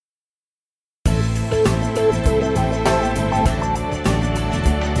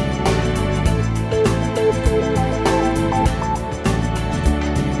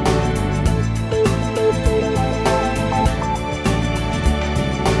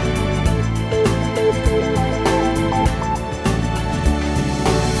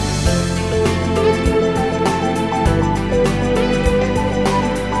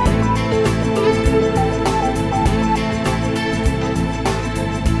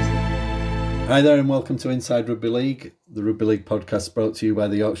Hi there and welcome to Inside Rugby League, the Rugby League podcast brought to you by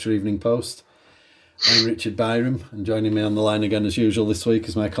the Yorkshire Evening Post. I'm Richard Byram, and joining me on the line again as usual this week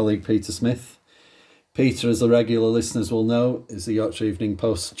is my colleague Peter Smith. Peter, as the regular listeners will know, is the Yorkshire Evening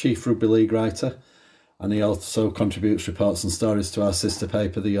Post's chief Rugby League writer, and he also contributes reports and stories to our sister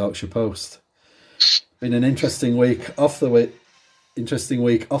paper, the Yorkshire Post. Been an interesting week off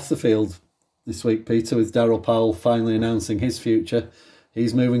the field this week, Peter, with Daryl Powell finally announcing his future.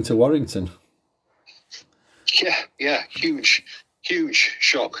 He's moving to Warrington. Yeah, huge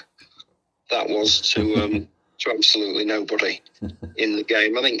shock that was to absolutely nobody in the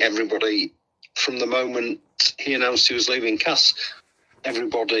game. I think everybody, from the moment he announced he was leaving CAS,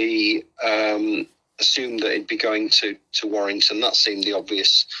 everybody assumed that he'd be going to Warrington. That seemed the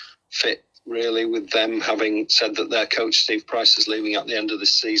obvious fit, really, with them having said that their coach Steve Price is leaving at the end of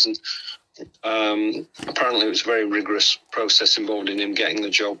this season. Apparently it was a very rigorous process involved in him getting the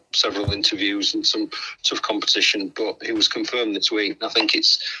job, several interviews and some tough competition, but he was confirmed this week. I think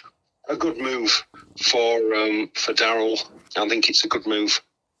it's a good move for Daryl. I think it's a good move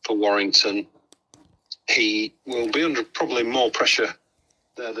for Warrington. He will be under probably more pressure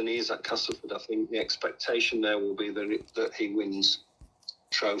there than he is at Castleford. I think the expectation there will be that he wins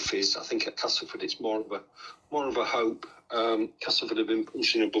trophies. I think at Castleford it's more of a hope. Castleford have been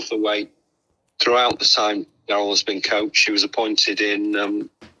punching above the weight throughout the time Daryl has been coach. He was appointed in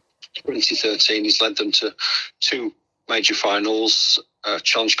 2013. He's led them to two major finals,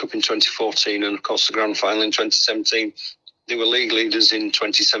 Challenge Cup in 2014 and, of course, the Grand Final in 2017. They were league leaders in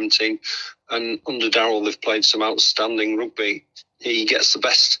 2017. And under Daryl, they've played some outstanding rugby. He gets the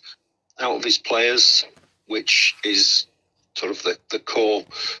best out of his players, which is sort of the core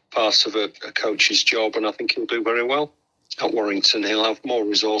part of a coach's job. And I think he'll do very well at Warrington. He'll have more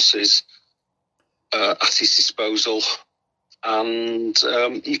resources at his disposal, and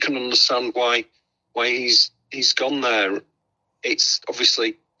you can understand why he's gone there. It's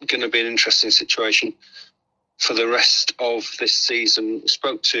obviously going to be an interesting situation for the rest of this season. I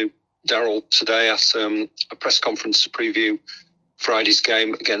spoke to Daryl today at a press conference to preview Friday's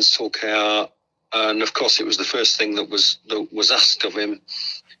game against Hull KR, and of course it was the first thing that was asked of him,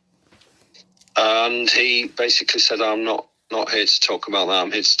 and he basically said, "I'm not here to talk about that.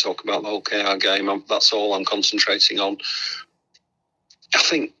 I'm here to talk about the whole KR game. That's all I'm concentrating on." I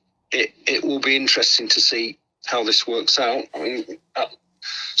think it will be interesting to see how this works out. I mean, at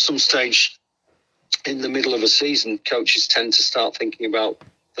some stage in the middle of a season, coaches tend to start thinking about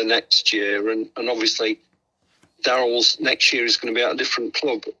the next year, and obviously Daryl's next year is going to be at a different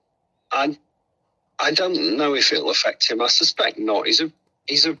club. I don't know if it'll affect him. I suspect not. He's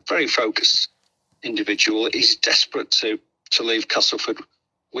a very focused individual. He's desperate to leave Castleford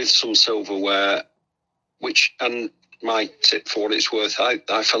with some silverware, and my tip for what it's worth, I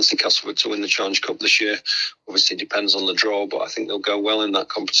fancy Castleford to win the Challenge Cup this year. Obviously, it depends on the draw, but I think they'll go well in that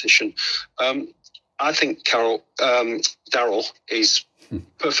competition. I think Daryl is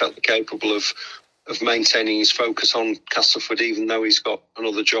perfectly capable of maintaining his focus on Castleford, even though he's got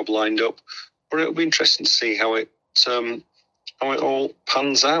another job lined up. But it'll be interesting to see how it all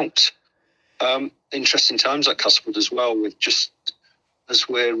pans out. Interesting times at Castleford as well, with just as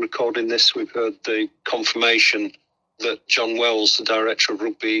we're recording this, we've heard the confirmation that John Wells, the director of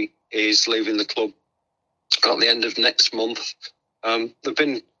rugby, is leaving the club at the end of next month. There have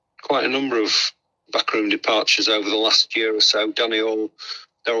been quite a number of backroom departures over the last year or so. Danny Hall,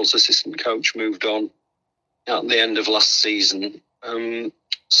 Daryl's assistant coach, moved on at the end of last season.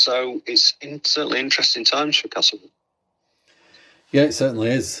 So it's certainly interesting times for Castleford. Yeah, it certainly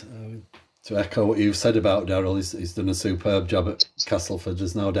is. To echo what you've said about Daryl, he's done a superb job at Castleford.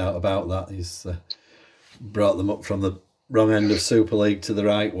 There's no doubt about that. He's brought them up from the wrong end of Super League to the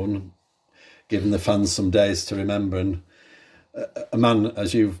right one, giving the fans some days to remember. And a man,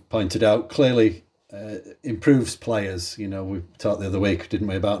 as you've pointed out, clearly improves players. You know, we talked the other week, didn't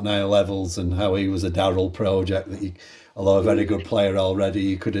we, about Niall Evans and how he was a Daryl project, that although a very good player already,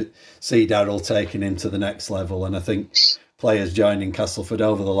 you could see Daryl taking him to the next level. And I think players joining Castleford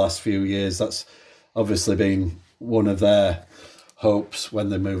over the last few years, that's obviously been one of their hopes when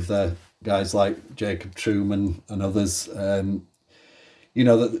they moved there. Guys like Jacob Truman and others, you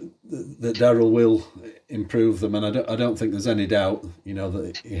know, that Daryl will improve them, and I don't think there's any doubt, you know,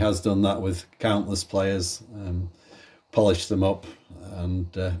 that he has done that with countless players, polished them up and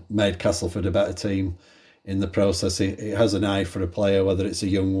made Castleford a better team in the process. He has an eye for a player, whether it's a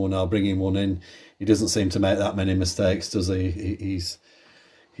young one or bringing one in. He doesn't seem to make that many mistakes, does he?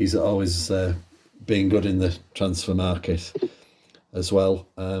 He's always been good in the transfer market as well.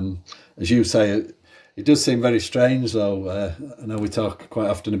 As you say, It does seem very strange, though. I know we talk quite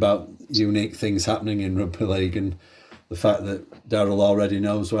often about unique things happening in rugby league, and the fact that Darryl already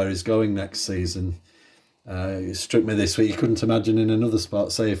knows where he's going next season. It struck me this week. You couldn't imagine in another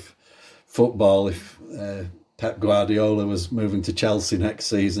sport, say if football, if Pep Guardiola was moving to Chelsea next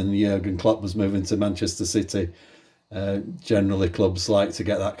season, Jurgen Klopp was moving to Manchester City. Generally, clubs like to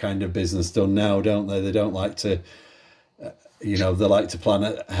get that kind of business done now, don't they? They don't like to. They like to plan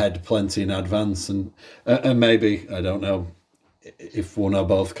ahead plenty in advance, and maybe, I don't know, if one or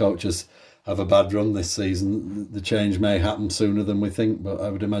both coaches have a bad run this season, the change may happen sooner than we think. But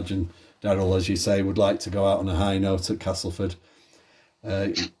I would imagine Darryl, as you say, would like to go out on a high note at Castleford.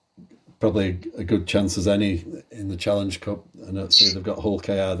 Probably a good chance as any in the Challenge Cup, and let's see, they've got Hull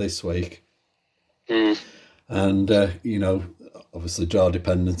KR this week, and obviously draw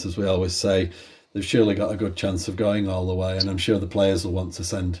dependent, as we always say. They've surely got a good chance of going all the way, and I'm sure the players will want to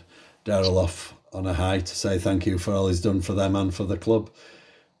send Darryl off on a high to say thank you for all he's done for them and for the club.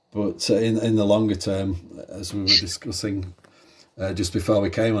 But in the longer term, as we were discussing just before we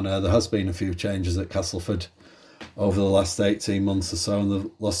came on air, there has been a few changes at Castleford over the last 18 months or so, and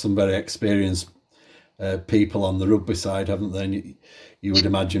they've lost some very experienced people on the rugby side, haven't they? And you would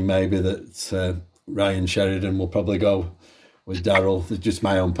imagine maybe that Ryan Sheridan will probably go with Darryl. Just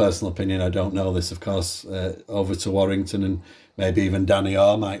my own personal opinion, I don't know this, of course, over to Warrington, and maybe even Danny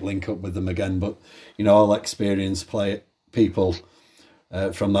Orr might link up with them again. But, all experienced people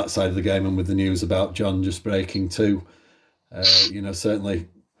from that side of the game, and with the news about John just breaking too, certainly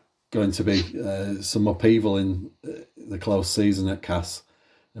going to be some upheaval in the close season at Cass.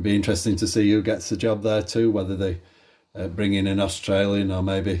 It'd be interesting to see who gets the job there too, whether they bring in an Australian or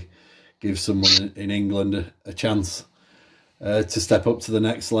maybe give someone in England a chance to step up to the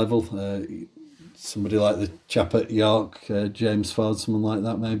next level. Somebody like the chap at York, James Ford, someone like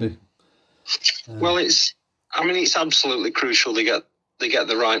that maybe. Well, it's absolutely crucial they get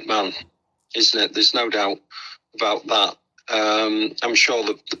the right man, isn't it? There's no doubt about that. I'm sure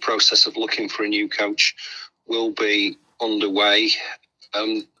the process of looking for a new coach will be underway.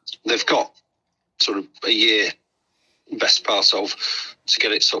 They've got sort of a year, best part of, to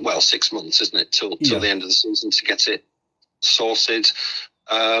get it. 6 months, isn't it, till the end of the season to get it sorted.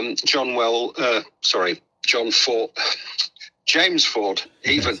 James Ford,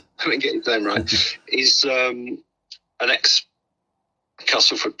 even, I didn't get his name right, is an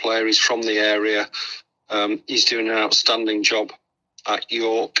ex-Castleford player. He's from the area. He's doing an outstanding job at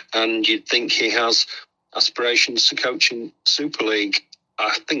York, and you'd think he has aspirations to coach in Super League.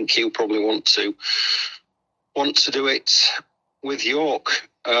 I think he'll probably want to do it with York.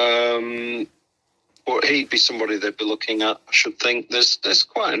 But he'd be somebody they'd be looking at, I should think. There's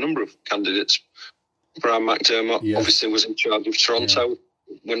quite a number of candidates. Brian McDermott obviously was in charge of Toronto.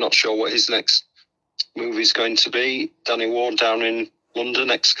 Yeah. We're not sure what his next move is going to be. Danny Ward down in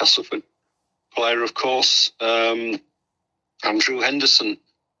London, ex-Castleford player, of course. Andrew Henderson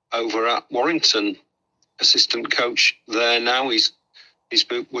over at Warrington, assistant coach there now. He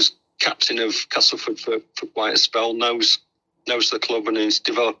was captain of Castleford for quite a spell, knows the club, and is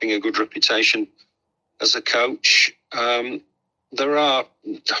developing a good reputation as a coach. There are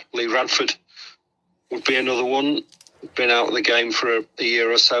Lee Radford would be another one. Been out of the game for a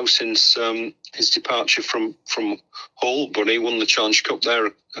year or so since his departure from Hull, but he won the Challenge Cup there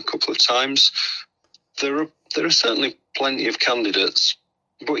a couple of times. There are certainly plenty of candidates,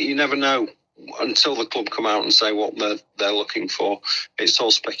 but you never know until the club come out and say what they're looking for. It's all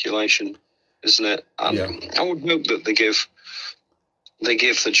speculation, isn't it? And I would hope that they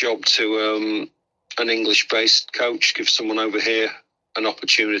give the job to an English-based coach, give someone over here an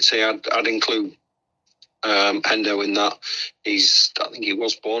opportunity. I'd include Hendo in that. I think he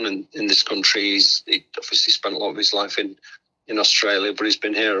was born in this country. He obviously spent a lot of his life in Australia, but he's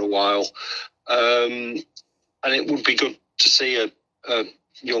been here a while. And it would be good to see a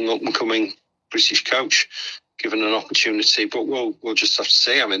young up-and-coming British coach given an opportunity, but we'll just have to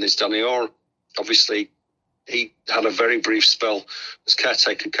see. I mean, there's Danny Orr. Obviously, he had a very brief spell as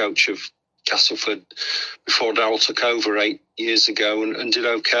caretaker coach of Castleford before Darryl took over 8 years ago and did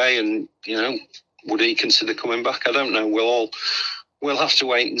okay. And, would he consider coming back? I don't know. We'll have to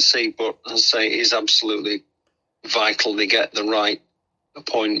wait and see. But as I say, it is absolutely vital they get the right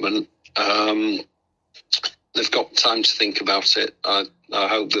appointment. They've got time to think about it. I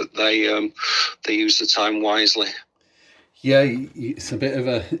hope that they use the time wisely. Yeah, it's a bit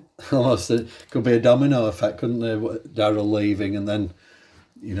of could be a domino effect, couldn't it? Darryl leaving, and then,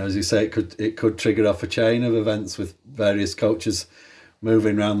 as you say, it could trigger off a chain of events with various coaches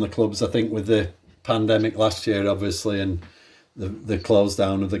moving around the clubs. I think with the pandemic last year, obviously, and the close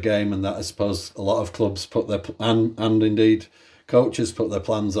down of the game, and that I suppose a lot of clubs put their and indeed coaches put their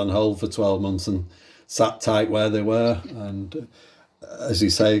plans on hold for 12 months and sat tight where they were. And as you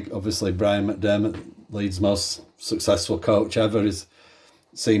say, obviously Brian McDermott, Leeds' most successful coach ever, is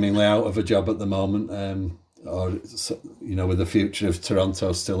seemingly out of a job at the moment, or with the future of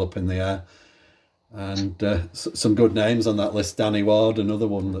Toronto still up in the air. And some good names on that list. Danny Ward, another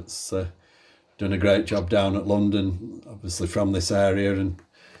one that's done a great job down at London, obviously from this area, and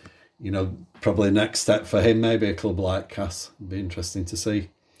probably next step for him, maybe a club like Cass. It'd be interesting to see.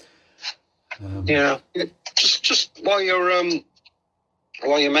 Just while you're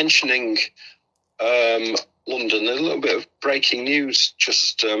mentioning London, a little bit of breaking news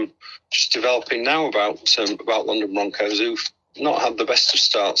just developing now about London Broncos, who've not had the best of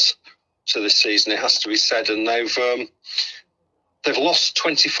starts to this season, it has to be said, and they've lost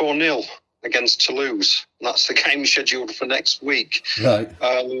 24-0 against Toulouse. And that's the game scheduled for next week. Right.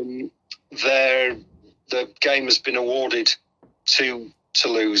 The game has been awarded to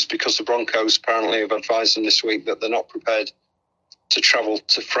Toulouse because the Broncos apparently have advised them this week that they're not prepared to travel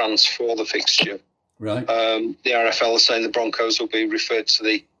to France for the fixture. Right. The RFL are saying the Broncos will be referred to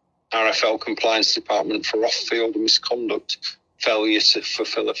the RFL compliance department for off-field misconduct, failure to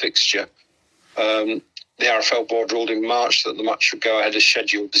fulfil a fixture. The RFL board ruled in March that the match should go ahead as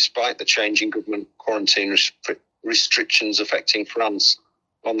scheduled despite the change in government quarantine restrictions affecting France,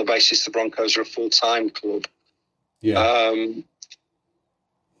 on the basis the Broncos are a full-time club. Yeah.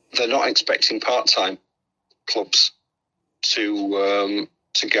 They're not expecting part-time clubs to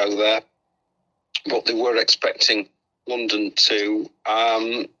go there, but they were expecting London to.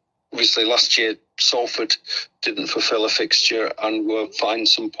 Obviously, last year Salford didn't fulfil a fixture and were fined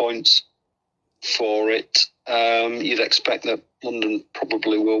some points for it. You'd expect that London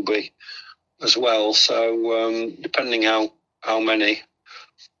probably will be as well. So depending how many,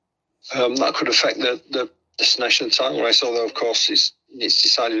 that could affect the destination of the title race. Although of course it's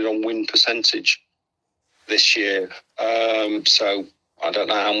decided on win percentage this year. So I don't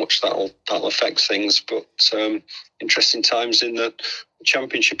know how much that'll affect things, but interesting times in the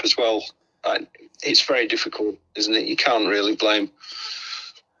Championship as well. It's very difficult, isn't it? You can't really blame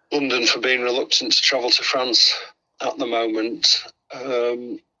London for being reluctant to travel to France at the moment,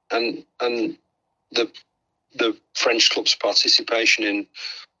 and the French club's participation in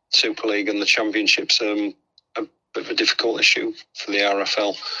Super League and the Championship's a bit of a difficult issue for the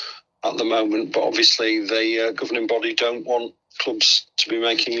RFL at the moment. But obviously, the governing body don't want clubs to be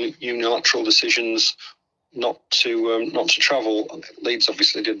making unilateral decisions not to travel. Leeds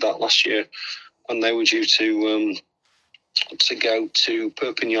obviously did that last year, and they were due to go to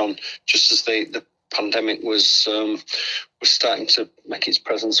Perpignan just as the pandemic was starting to make its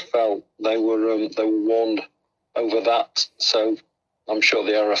presence felt. They were warned over that, so I'm sure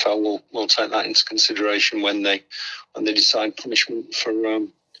the RFL will take that into consideration when they decide punishment for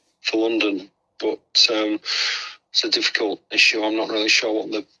London. But it's a difficult issue. I'm not really sure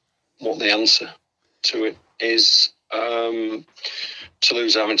what the answer to it is.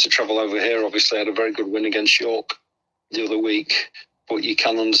 Toulouse having to travel over here obviously had a very good win against York the other week, but you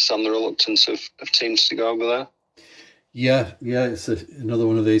can understand the reluctance of teams to go over there. Yeah, it's another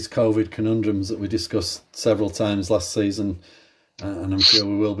one of these COVID conundrums that we discussed several times last season, and I'm sure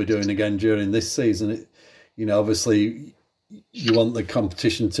we will be doing again during this season. Obviously you want the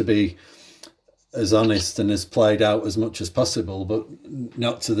competition to be as honest and as played out as much as possible, but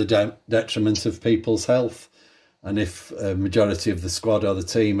not to the detriment of people's health. And if a majority of the squad or the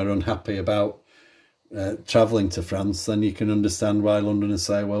team are unhappy about travelling to France, then you can understand why Londoners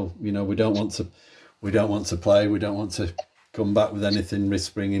say, well, we don't want to play, we don't want to come back with anything,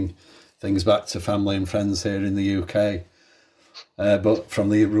 risk bringing things back to family and friends here in the UK. But from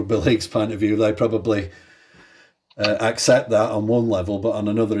the Rugby League's point of view, they probably accept that on one level, but on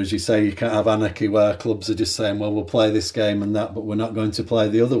another, as you say, you can't have anarchy where clubs are just saying, well, we'll play this game and that, but we're not going to play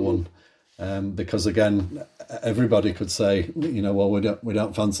the other one. Because again, everybody could say, well, we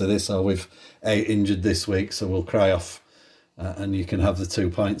don't fancy this, or we've 8 injured this week, so we'll cry off, and you can have the 2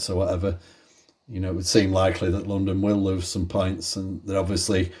 points or whatever. It would seem likely that London will lose some points, and they're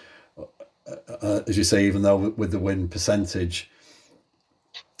obviously, as you say, even though with the win percentage,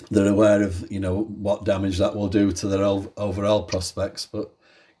 they're aware of what damage that will do to their overall prospects. But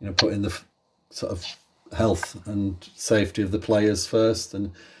putting the sort of health and safety of the players first,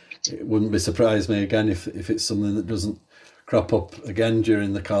 and it wouldn't be surprise me again if it's something that doesn't crop up again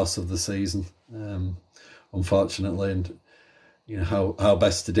during the course of the season, unfortunately. And how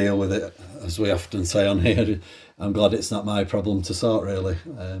best to deal with it, as we often say on here, I'm glad it's not my problem to sort, really,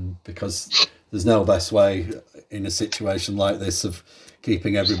 because there's no best way in a situation like this of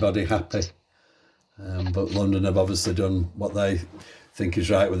keeping everybody happy. But London have obviously done what they think is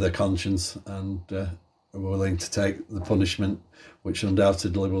right with their conscience and are willing to take the punishment, which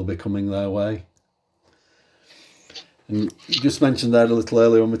undoubtedly will be coming their way. And you just mentioned there a little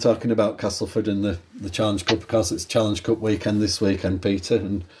earlier when we're talking about Castleford and the Challenge Cup. Of course, it's Challenge Cup weekend this weekend, Peter,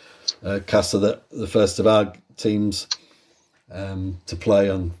 and Castle the first of our teams to play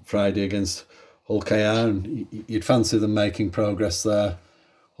on Friday against Hull KR, and you'd fancy them making progress there.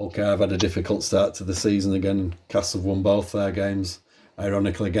 Hull KR have had a difficult start to the season again, and Castle have won both their games,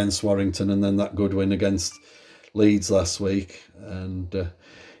 ironically against Warrington, and then that good win against Leeds last week, and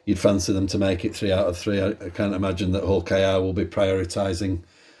you'd fancy them to make it 3 out of 3. I can't imagine that Hull KR will be prioritising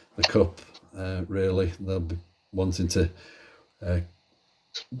the cup, really. They'll be wanting to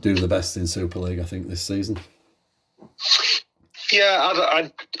do the best in Super League, I think, this season. Yeah,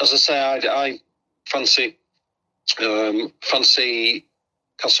 I as I say, I fancy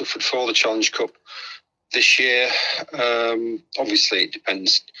Castleford for the Challenge Cup this year. Obviously, it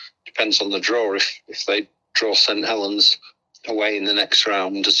depends on the draw. If they draw St Helens away in the next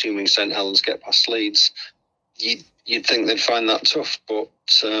round, assuming St Helens get past Leeds, you'd think they'd find that tough, but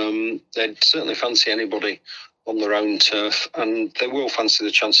they'd certainly fancy anybody on their own turf, and they will fancy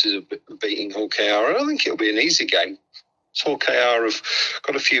the chances of beating Hull KR. I don't think it'll be an easy game. Hull KR have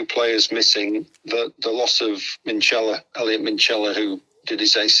got a few players missing. The loss of Elliot Minchella, who did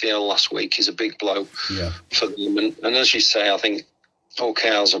his ACL last week, is a big blow for them. And as you say, I think Hull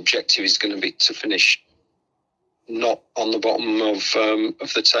KR's objective is going to be to finish not on the bottom of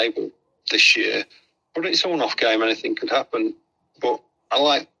the table this year. But it's a one-off game, anything could happen. But I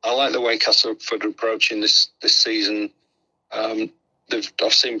like the way Castleford are approaching this season. I've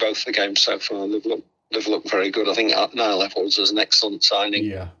seen both the games so far. They've looked very good. I think Niall Evalds is an excellent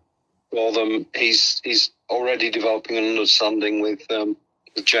signing for them. He's already developing an understanding with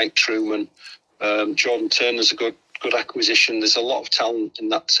Jake Truman. Jordan Turner's a good acquisition. There's a lot of talent in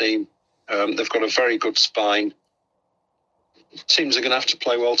that team. They've got a very good spine. Teams are going to have to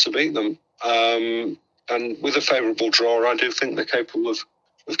play well to beat them. And with a favourable draw, I do think they're capable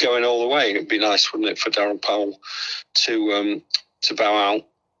of going all the way. It'd be nice, wouldn't it, for Darren Powell to bow out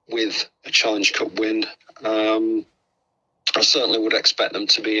with a Challenge Cup win. I certainly would expect them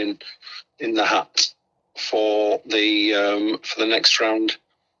to be in the hat for the next round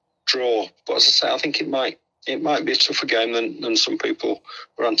draw. But as I say, I think it might be a tougher game than some people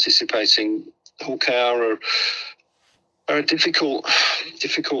were anticipating. Hull KR are a difficult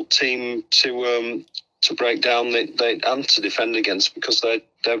team to break down and to defend against, because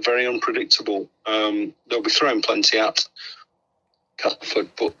they're very unpredictable. They'll be throwing plenty at Castleford,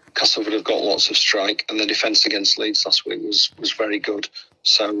 but Castleford have got lots of strike, and the defence against Leeds last week was very good.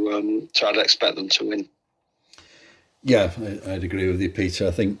 So I'd expect them to win. Yeah, I'd agree with you, Peter.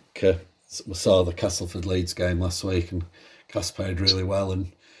 I think we saw the Castleford Leeds game last week, and Cass played really well,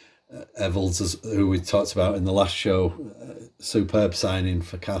 and Evalds, who we talked about in the last show, superb signing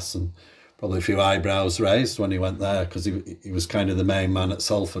for Cass, and probably a few eyebrows raised when he went there, because he was kind of the main man at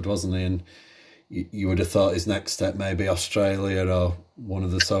Salford, wasn't he? And you would have thought his next step may be Australia or one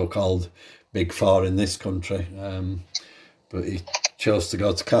of the so-called big four in this country. But he chose to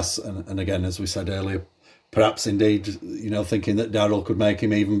go to Cass, and again, as we said earlier, perhaps indeed, thinking that Darryl could make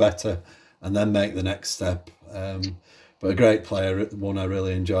him even better and then make the next step. But a great player, one I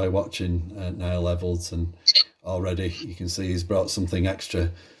really enjoy watching, Niall Evalds, and already you can see he's brought something extra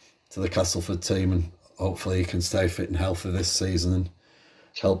to the Castleford team, and hopefully he can stay fit and healthy this season and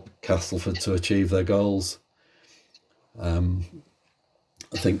help Castleford to achieve their goals. I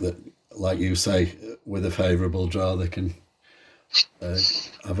think that, like you say, with a favourable draw, they can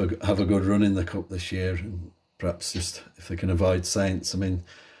have a good run in the cup this year, and perhaps just if they can avoid Saints. I mean,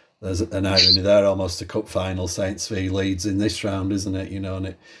 there's an irony there, almost a cup final, Saints v Leeds in this round, isn't it? And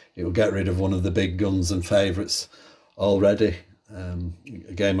it will get rid of one of the big guns and favourites already.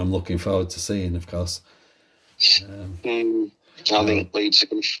 A game I'm looking forward to seeing, of course. I think Leeds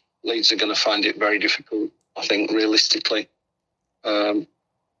are going to find it very difficult. I think realistically, going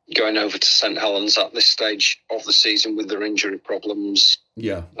over to St Helens at this stage of the season with their injury problems,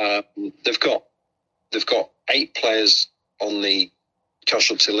 they've got 8 players on the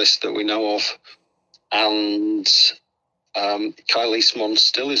casualty list that we know of, and Kyle Eastmond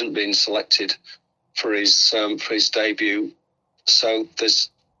still isn't being selected for his debut. So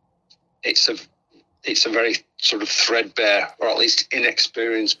it's a very sort of threadbare, or at least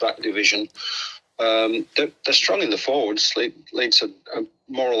inexperienced back division. They're strong in the forwards. Leeds have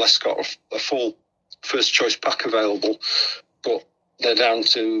more or less got a full first choice pack available, but they're down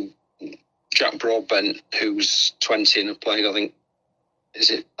to Jack Broadbent, who's 20 and have played, I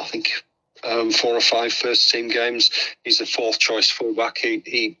think 4 or 5 first team games. He's a 4th choice fullback.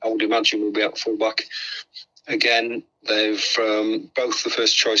 He I would imagine will be at fullback again. They've both the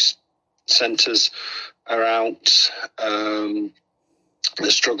first choice centres are out. They're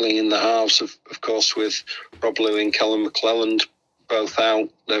struggling in the halves, of course, with Rob Louis and Callum McClelland both out.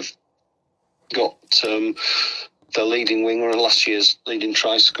 They've got their leading winger and last year's leading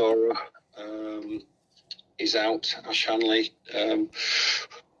try scorer is out, Ash Hanley.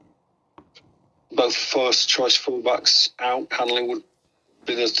 Both first choice fullbacks out. Hanley would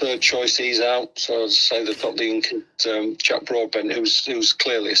be the 3rd choice. He's out. So as I say, they've got the young kid, Jack Broadbent, who's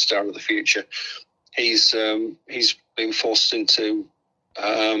clearly a star of the future. He's been forced into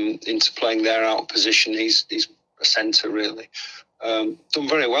playing there out of position. He's a centre really. Done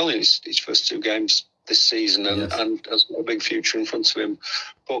very well in his first 2 games this season, and has got a big future in front of him.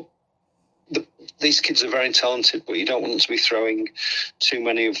 But these kids are very talented, but you don't want to be throwing too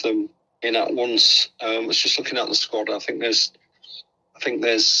many of them in at once. I was just looking at the squad. I think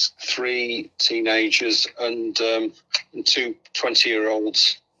there's 3 teenagers and 2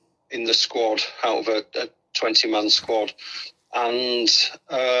 20-year-olds in the squad out of a 20-man squad, and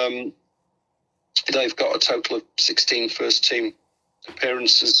they've got a total of 16 first team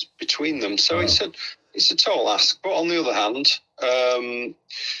appearances between them. So it's a tall ask, but on the other hand,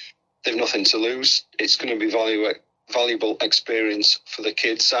 they've nothing to lose. It's going to be valuable experience for the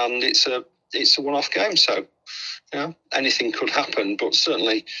kids, and it's a one-off game. So anything could happen, but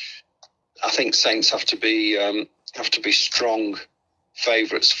certainly I think Saints have to be strong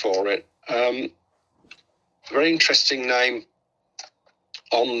favourites for it. Very interesting name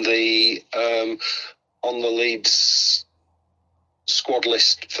on the Leeds squad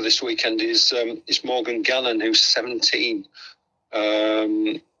list for this weekend is Morgan Gannon, who's 17,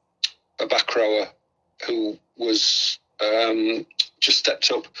 a back rower who was just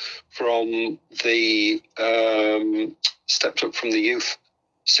stepped up from the youth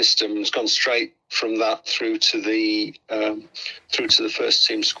system, has gone straight from that through to the first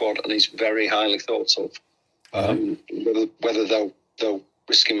team squad, and he's very highly thought of. Whether they'll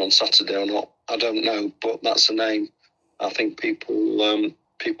risk him on Saturday or not, I don't know, but that's a name I think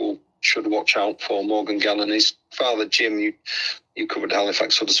people should watch out for. Morgan Gannon. His father Jim, you covered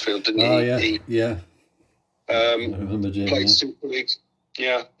Halifax Huddersfield, didn't you? Oh yeah. I remember Jim. Played Super League.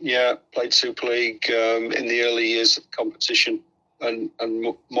 Yeah, played Super League in the early years of the competition, and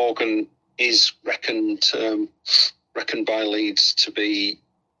Morgan is reckoned by Leeds to be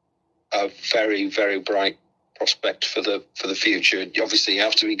a very, very bright prospect for the future. Obviously, you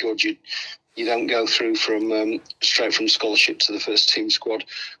have to be good. You don't go through from straight from scholarship to the first team squad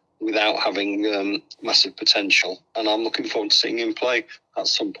without having massive potential. And I'm looking forward to seeing him play at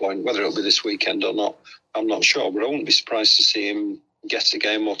some point. Whether it'll be this weekend or not, I'm not sure. But I wouldn't be surprised to see him get a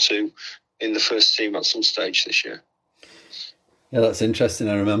game or 2 in the first team at some stage this year. Yeah, that's interesting.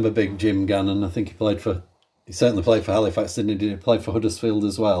 I remember big Jim Gannon. I think he certainly played for Halifax, didn't he? Did he play for Huddersfield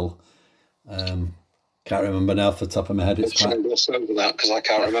as well? Can't remember now off the top of my head. It's quite over that because I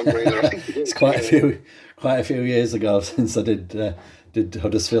can't remember either. I think it's quite a few years ago since I did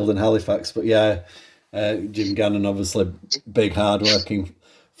Huddersfield and Halifax. But yeah, Jim Gannon, obviously big, hard-working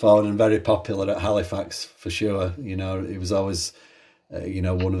forward and very popular at Halifax for sure. He was always,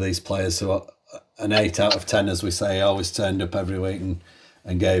 one of these players who an 8 out of 10, as we say, always turned up every week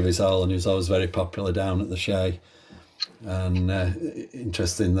and gave his all, and he was always very popular down at the Shea. And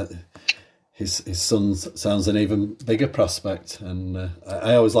interesting that his son sounds an even bigger prospect, and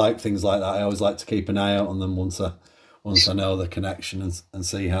I always like things like that. I always like to keep an eye out on them once I know the connection and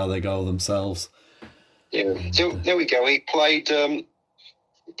see how they go themselves. Yeah, there we go. He played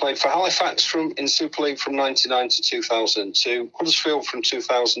for Halifax in Super League from 1999 to 2002, Huddersfield from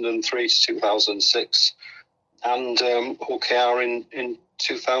 2003 to 2006, and Hull KR in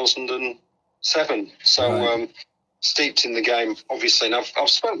 2007. So right. Steeped in the game, obviously. And I've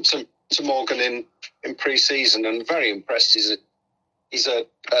spoken to Morgan in pre-season and very impressed. He's a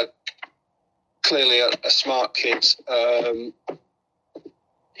clearly a smart kid.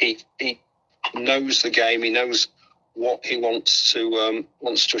 He knows the game. He knows what he wants to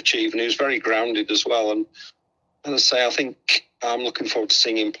achieve, and he was very grounded as well. And as I say, I think I'm looking forward to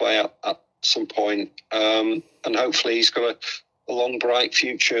seeing him play at some point. And hopefully he's got a long, bright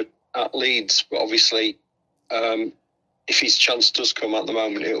future at Leeds. But obviously, if his chance does come at the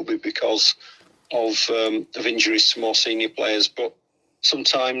moment, it'll be because of injuries to more senior players. But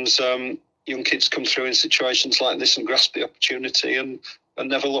sometimes young kids come through in situations like this and grasp the opportunity and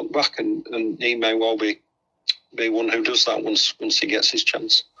never look back. And he may well be one who does that once he gets his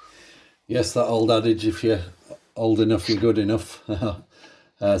chance. Yes, that old adage, if you're old enough, you're good enough.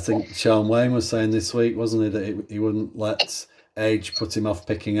 I think Sean Wayne was saying this week, wasn't he, that he wouldn't let age put him off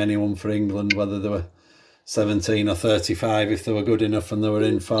picking anyone for England, whether they were 17 or 35. If they were good enough and they were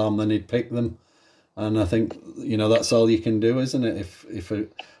in form, then he'd pick them. And I think, that's all you can do, isn't it? If a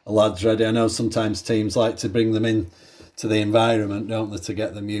lad's ready. I know sometimes teams like to bring them in to the environment, don't they, to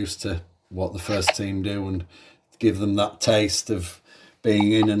get them used to what the first team do and give them that taste of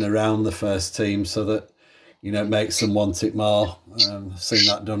being in and around the first team, so that it makes them want it more. I've seen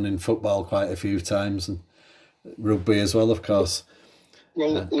that done in football quite a few times, and rugby as well, of course.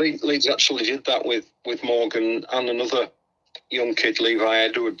 Well, Leeds actually did that with Morgan and another young kid, Levi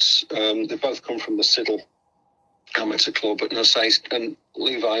Edwards. They both come from the Siddle Amateur Club at Nassau, and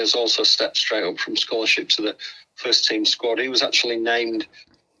Levi has also stepped straight up from scholarship to the first team squad. He was actually named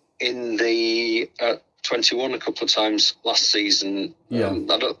in the 21 a couple of times last season. Yeah.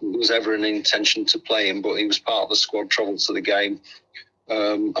 I don't think there was ever an intention to play him, but he was part of the squad, travelled to the game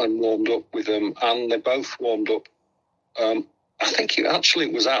and warmed up with them, and they both warmed up. I think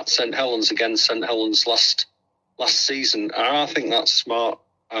it was at St Helens against St Helens last season, and I think that's smart.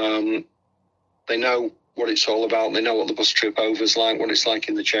 They know what it's all about. They know what the bus trip over is like, what it's like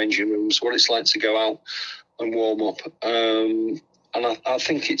in the changing rooms, what it's like to go out and warm up. And I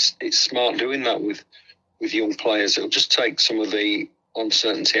think it's smart doing that with young players. It'll just take some of the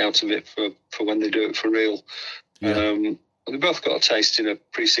uncertainty out of it for when they do it for real. Yeah. They both got a taste in a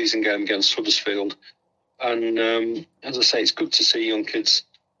pre-season game against Huddersfield. And as I say, it's good to see young kids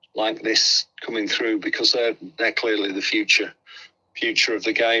like this coming through, because they're clearly the future of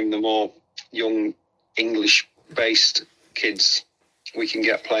the game. The more young English-based kids we can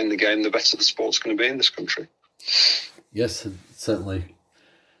get playing the game, the better the sport's going to be in this country. Yes, I'd certainly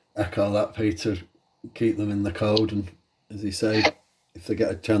echo that, Peter. Keep them in the code, and as you say, if they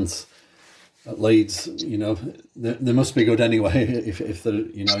get a chance at Leeds, they must be good anyway. If they're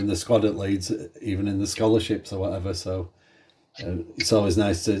in the squad at Leeds, even in the scholarships or whatever. So it's always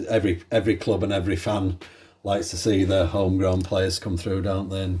nice to every club and every fan likes to see their homegrown players come through, don't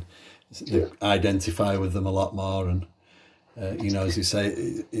they? And they identify with them a lot more. And as you say,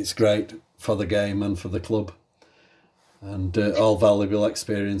 it's great for the game and for the club. And all valuable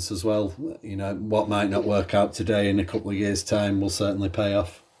experience as well. What might not work out today, in a couple of years' time will certainly pay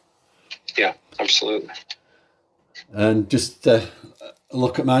off. Yeah, absolutely. And just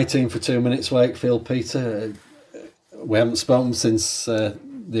look at my team for 2 minutes, Wakefield, Peter. We haven't spoken since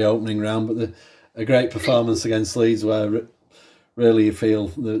the opening round, but a great performance against Leeds, where really you feel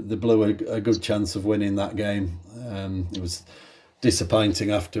the Blue a good chance of winning that game. It was disappointing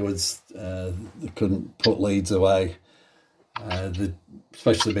afterwards. They couldn't put Leeds away.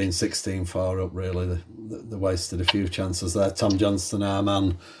 Especially being 16-4 up, really, they wasted a few chances there. Tom Johnston, our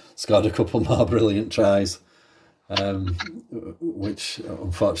man, scored a couple more brilliant tries, which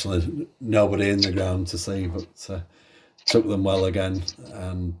unfortunately nobody in the ground to see, but took them well again,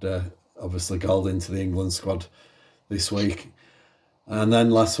 and obviously called into the England squad this week. And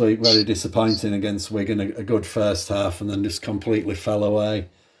then last week, very disappointing against Wigan, a good first half, and then just completely fell away,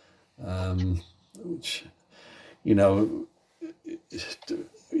 which, you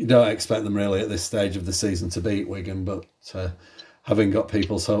don't expect them really at this stage of the season to beat Wigan, but having got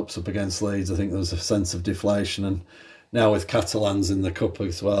people's hopes up against Leeds, I think there was a sense of deflation. And now with Catalans in the Cup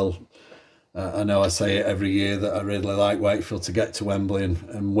as well, I know I say it every year that I really like Wakefield to get to Wembley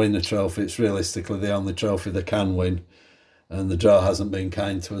and win a trophy. It's realistically the only trophy they can win, and the draw hasn't been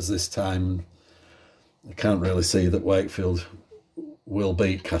kind to us this time. I can't really see that Wakefield will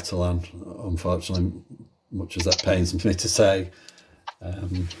beat Catalan, unfortunately, much as that pains me to say.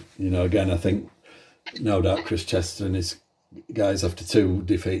 Again, I think no doubt Chris Chester and his guys, after 2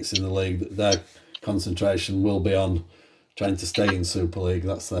 defeats in the league, their concentration will be on trying to stay in Super League.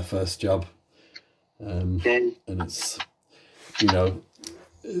 That's their first job. And it's,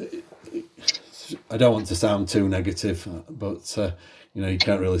 I don't want to sound too negative, but, you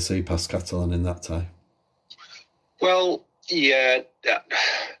can't really see past Catalan in that tie. Well, yeah,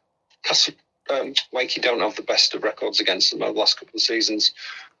 Wakey don't have the best of records against them over the last couple of seasons,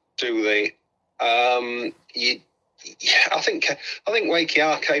 do they? I think Wakey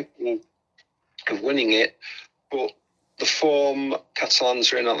are capable of winning it, but the form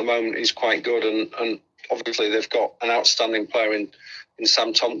Catalans are in at the moment is quite good, and obviously they've got an outstanding player in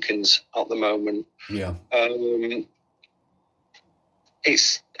Sam Tompkins at the moment. Yeah.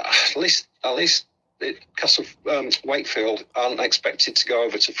 It's at least Wakefield aren't expected to go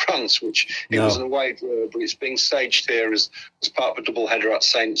over to France, which it was an away draw, but it's being staged here as part of a double header at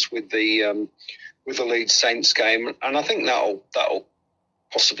Saints with the Leeds Saints game, and I think that'll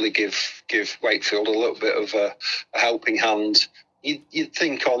possibly give Wakefield a little bit of a helping hand. You'd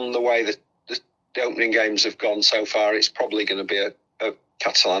think on the way that the opening games have gone so far, it's probably going to be a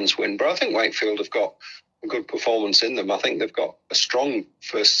Catalans win. But I think Wakefield have got a good performance in them. I think they've got a strong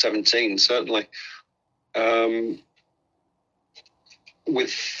first 17, certainly.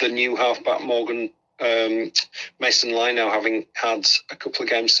 With the new halfback Morgan Mason Line now having had a couple of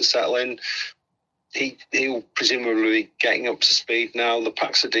games to settle in, he'll presumably be getting up to speed now. The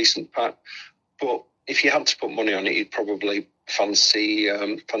pack's a decent pack, but if you had to put money on it, you'd probably fancy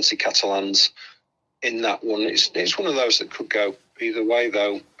Catalans in that one. It's one of those that could go either way,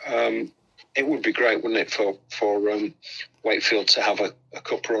 though. It would be great, wouldn't it, for Wakefield to have a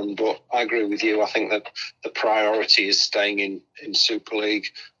cup run? But I agree with you. I think that the priority is staying in Super League,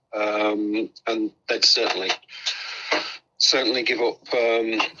 and they'd certainly give up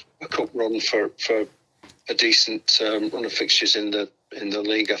a cup run for a decent run of fixtures in the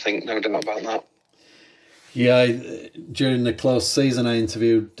league. I think, no doubt about that. Yeah, during the close season, I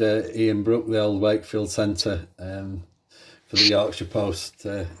interviewed Ian Brook, the old Wakefield centre, for the Yorkshire Post.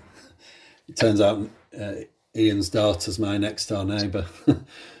 It turns out Ian's daughter's my next door neighbour.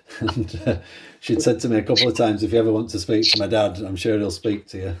 And she'd said to me a couple of times, if you ever want to speak to my dad, I'm sure he'll speak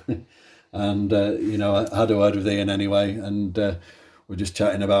to you. And, I had a word with Ian anyway, and we're just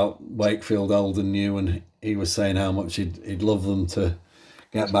chatting about Wakefield, old and new, and he was saying how much he'd love them to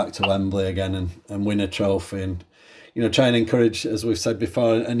get back to Wembley again and win a trophy, and try and encourage, as we've said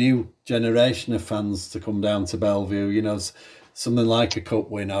before, a new generation of fans to come down to Bellevue. Something like a cup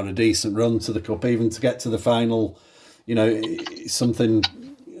win or a decent run to the cup, even to get to the final. Something,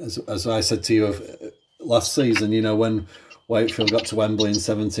 as I said to you last season, when Wakefield got to Wembley in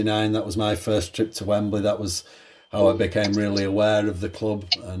 '79, that was my first trip to Wembley. That was how I became really aware of the club,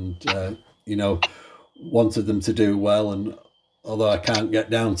 and wanted them to do well. And although I can't get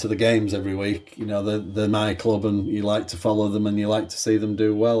down to the games every week, they're my club, and you like to follow them and you like to see them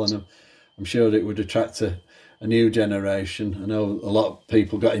do well. And I'm sure it would attract a new generation. I know a lot of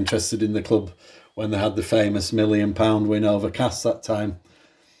people got interested in the club when they had the famous £1 million win over Cass that time.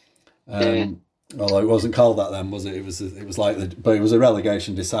 Although it wasn't called that then, was it? It was like but it was a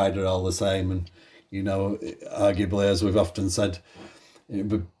relegation decider all the same. And arguably, as we've often said, it would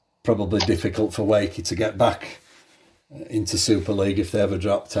be probably difficult for Wakey to get back into Super League if they ever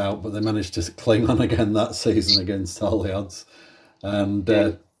dropped out, but they managed to cling on again that season against all the odds. And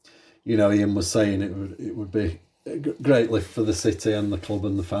Ian was saying it would be a great lift for the city and the club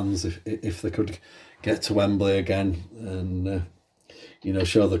and the fans if they could get to Wembley again and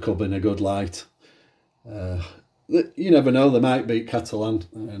show the club in a good light. You never know, they might beat Catalan,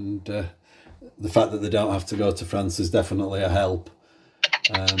 and the fact that they don't have to go to France is definitely a help.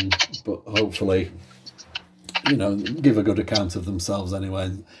 But hopefully, give a good account of themselves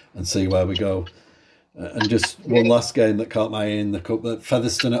anyway and see where we go. And just one last game that caught my eye in the cup, that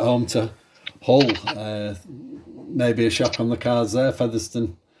Featherstone at home to Hull. Maybe a shock on the cards there.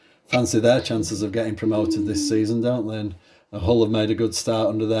 Featherstone fancy their chances of getting promoted this season, don't they? And Hull have made a good start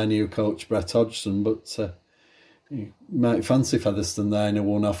under their new coach, Brett Hodgson, but you might fancy Featherstone there in a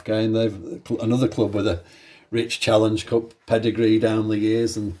one-off game. They've another club with a rich Challenge Cup pedigree down the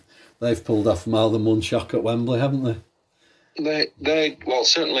years, and they've pulled off more than one shock at Wembley, haven't they? They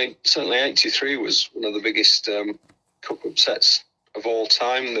certainly 83 was one of the biggest cup upsets of all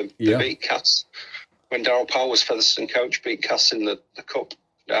time. They beat Cass when Darryl Powell was Featherstone coach. Beat Cass in the cup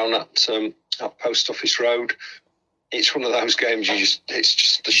down at Post Office Road. It's one of those games it's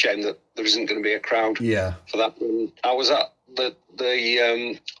just a shame that there isn't going to be a crowd for that one. I was at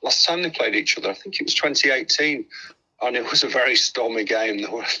the last time they played each other. I think it was 2018. And it was a very stormy game. There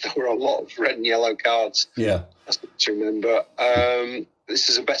were a lot of red and yellow cards. Yeah, that's what to remember. This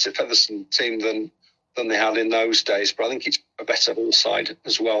is a better Featherstone team than they had in those days, but I think it's a better Hull side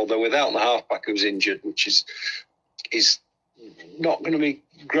as well. Though without the halfback who's injured, which is not going to be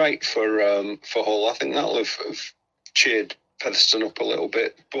great for Hull. I think that'll have cheered Featherstone up a little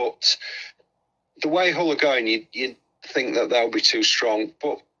bit. But the way Hull are going, you'd think that they'll be too strong,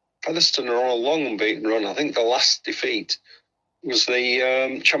 but Featherstone are on a long unbeaten run. I think the last defeat was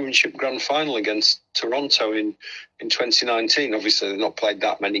the Championship Grand Final against Toronto in 2019. Obviously, they've not played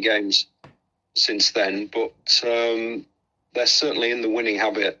that many games since then, but they're certainly in the winning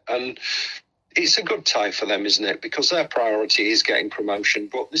habit. And it's a good tie for them, isn't it? Because their priority is getting promotion,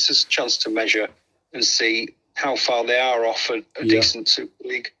 but this is a chance to measure and see how far they are off a decent Super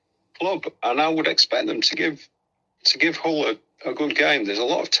League club. And I would expect them to give Hull a good game. There's a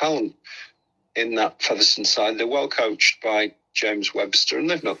lot of talent in that Featherstone side. They're well coached by James Webster, and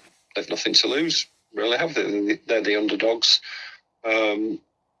they've nothing to lose, really, have they? They're the underdogs.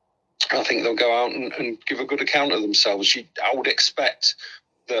 I think they'll go out and give a good account of themselves. I would expect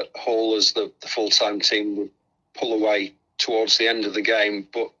that Hull, as the full-time team, would pull away towards the end of the game,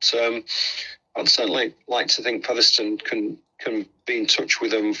 but I'd certainly like to think Featherstone can be in touch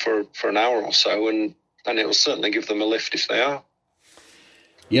with them for an hour or so, and it will certainly give them a lift if they are.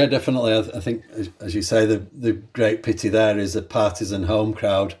 Yeah, definitely. I think, as you say, the great pity there is a partisan home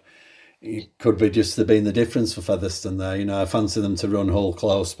crowd. It could be just being the difference for Featherstone there. You know, I fancy them to run Hull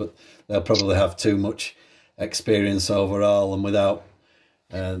close, but they'll probably have too much experience overall, and without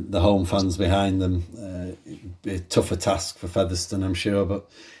the home fans behind them, it'd be a tougher task for Featherstone, I'm sure. But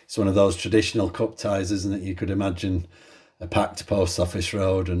it's one of those traditional cup ties, isn't it? You could imagine a packed Post Office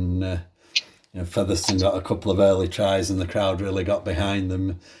Road, and Featherstone got a couple of early tries and the crowd really got behind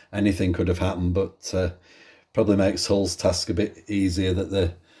them. Anything could have happened, but probably makes Hull's task a bit easier that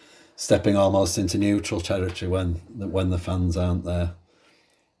they're stepping almost into neutral territory when the fans aren't there.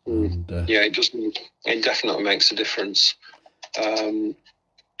 And, yeah, it definitely makes a difference.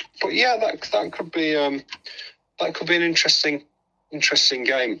 But yeah, that could be an interesting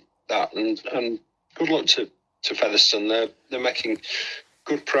game. That and good luck to Featherstone. They're making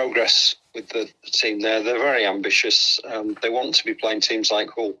good progress with the team there. They're very ambitious. They want to be playing teams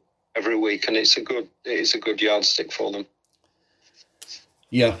like Hull every week, and it is a good yardstick for them.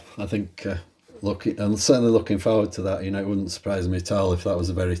 Yeah, I think I'm certainly looking forward to that. You know, it wouldn't surprise me at all if that was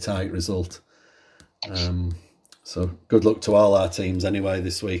a very tight result. So good luck to all our teams anyway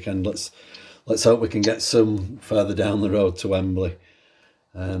this weekend. Let's hope we can get some further down the road to Wembley,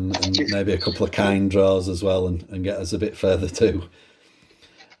 and maybe a couple of kind draws as well, and get us a bit further too.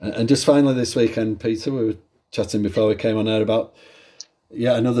 And just finally this weekend, Peter, we were chatting before we came on air about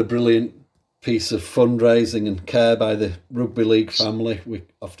another brilliant piece of fundraising and care by the Rugby League family. We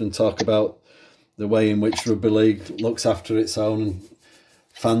often talk about the way in which Rugby League looks after its own, and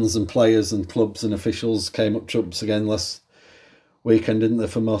fans and players and clubs and officials came up trumps again last weekend, didn't they,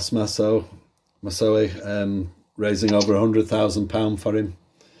 for Moss Masoe, raising over £100,000 for him.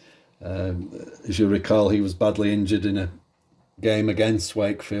 As you recall, he was badly injured in a game against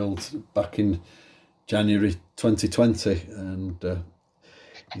Wakefield back in January 2020, and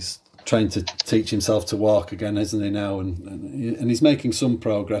he's trying to teach himself to walk again, isn't he now? And he's making some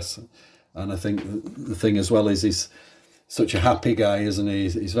progress. And I think the thing as well is he's such a happy guy, isn't he?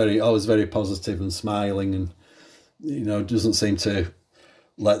 He's always very positive and smiling, and doesn't seem to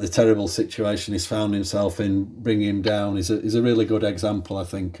let the terrible situation he's found himself in bring him down. He's a really good example, I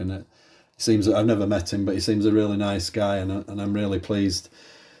think, and it seems that I've never met him, but he seems a really nice guy, and I'm really pleased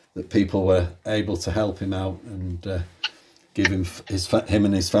that people were able to help him out and give him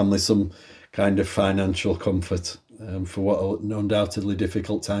and his family some kind of financial comfort for what are undoubtedly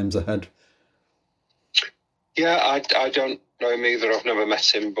difficult times ahead. Yeah, I don't know him either. I've never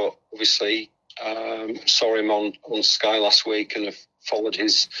met him, but obviously saw him on Sky last week and have followed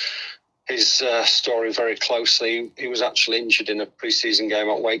his story very closely. He was actually injured in a pre-season game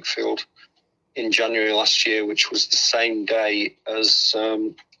at Wakefield in January last year, which was the same day as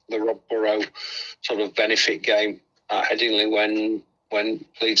the Rob Burrow sort of benefit game at Headingley when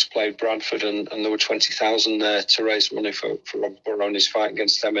Leeds played Bradford, and there were 20,000 there to raise money for Rob Burrow and his fight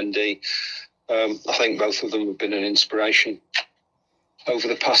against MND. I think both of them have been an inspiration over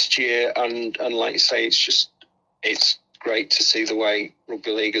the past year, and like you say, it's great to see the way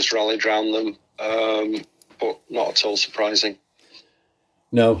Rugby League has rallied around them, but not at all surprising.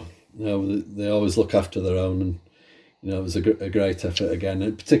 No, they always look after their own, and it was a great effort again,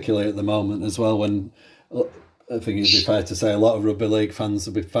 and particularly at the moment as well, when I think it'd be fair to say a lot of Rugby League fans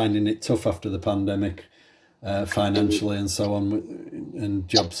will be finding it tough after the pandemic, financially and so on, and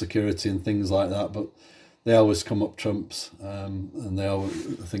job security and things like that, but they always come up trumps, and I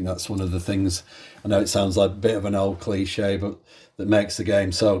think that's one of the things, I know it sounds like a bit of an old cliche, but that makes the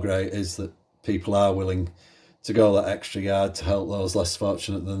game so great is that people are willing to go that extra yard to help those less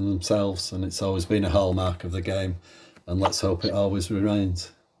fortunate than themselves, and it's always been a hallmark of the game, and let's hope it always remains.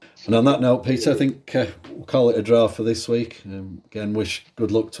 And on that note, Peter, I think we'll call it a draw for this week. Again, wish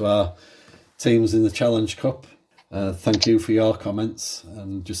good luck to our teams in the Challenge Cup. Thank you for your comments,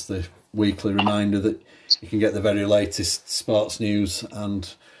 and just the weekly reminder that you can get the very latest sports news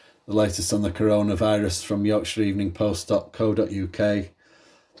and the latest on the coronavirus from YorkshireEveningPost.co.uk,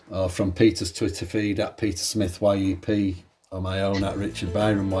 or from Peter's Twitter feed at PeterSmithYEP, or my own at Richard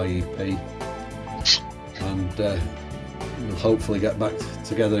Byron YEP. And we'll hopefully get back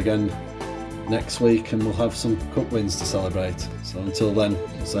together again next week, and we'll have some cup wins to celebrate. So until then,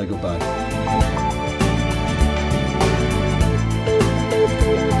 I'll say goodbye.